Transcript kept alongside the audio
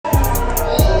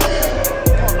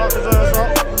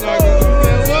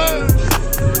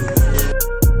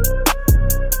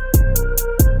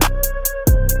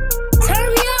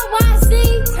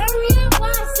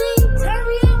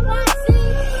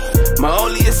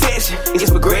session, it's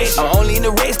progression. I'm only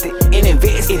interested in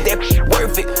investing. Is that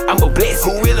worth it? I'm a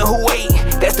blessing. Who will and who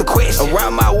ain't? That's the question.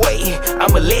 Around my way,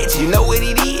 I'm a legend. You know what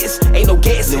it is? Ain't no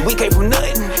guessing. We came from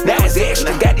nothing. Now it's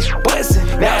extra. Got this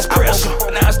bustin'. Now it's pressure.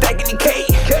 Now I'm stacking the cake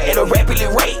at a rapid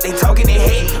rate. They talking their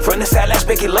head from the side. I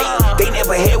speculate. They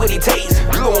never had what it takes.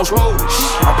 You gon' smoke.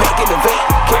 I'm packing the vape.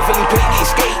 Carefully playing the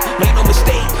escape. Make no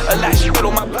mistake. A lot of shit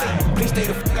on my plate. Please stay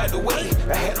the fuck out the way.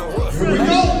 I had a rough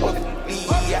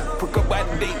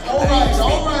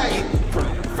Alright.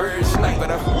 First night, but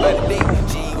I forgot the date.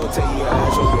 She ain't gon' tell you how I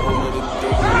show you a whole nother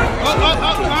day.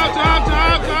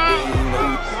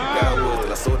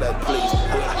 I sold out the place.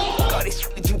 God, this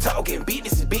shit that you talking.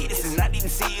 Business is business, and I didn't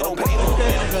see it on paper.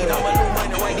 Need all my new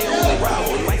money right there on the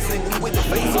route. Might send me with the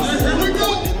face on.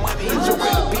 Money is your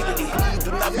credibility. Please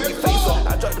do not put your face on. I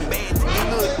drop the bag to get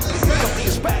good. Come to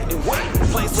your spot and wait.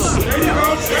 Place up.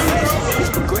 It's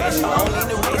progression. I'm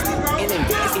only interested in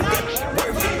investing.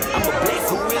 Worth it. I'm a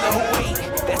blessing. Who will and who ain't?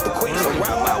 That's the question.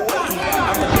 Around my way.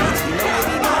 I'm a legend.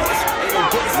 You know what it is? Ain't no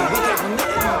guessing. We came from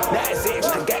nothing. Now it's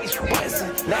extra. Got this blessing.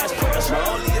 Now it's pressure. My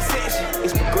only obsession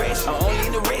is progression. I'm only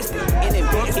interested in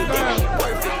investing.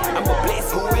 Worth it. I'm a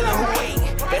blessing. Who will and who ain't?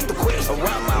 That's the question.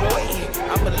 Around my way.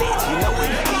 I'm a legend. You know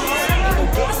what it is? Ain't no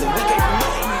guessing. We came from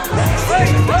nothing. Now it's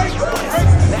extra. Got this blessing.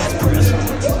 Now it's pressure.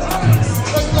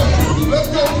 Let's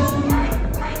go.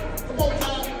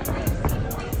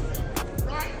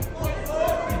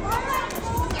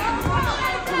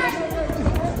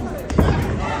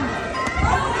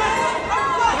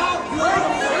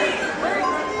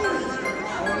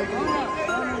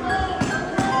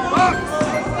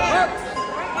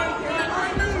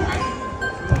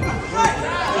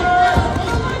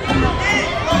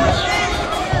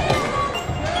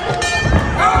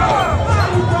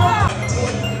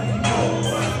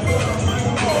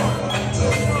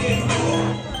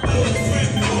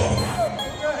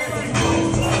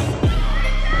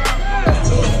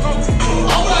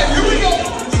 All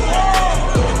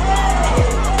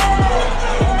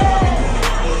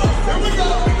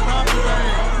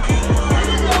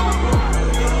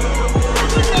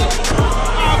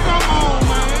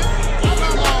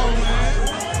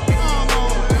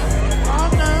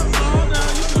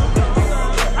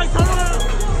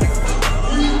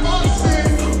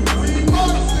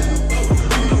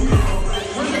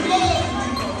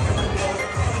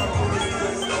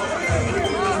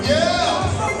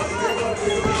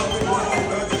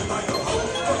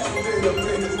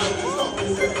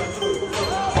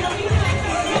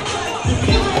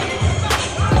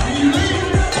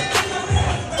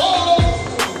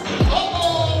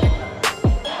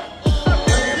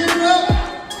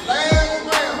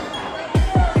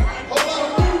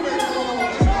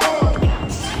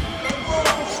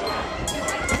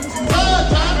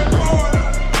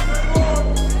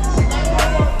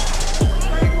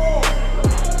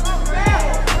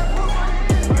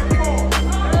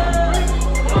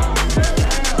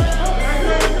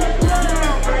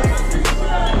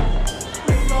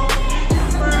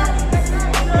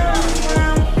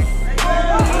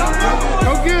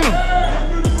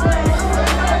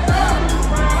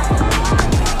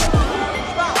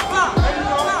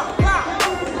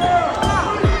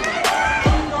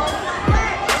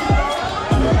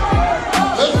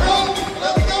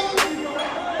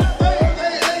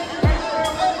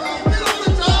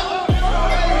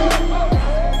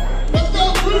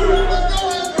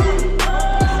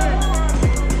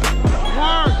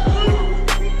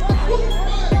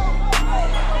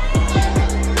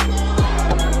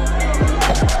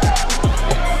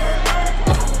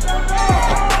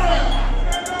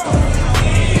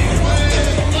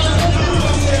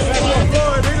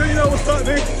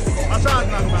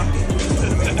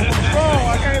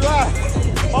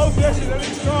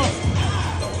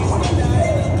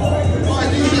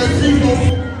right,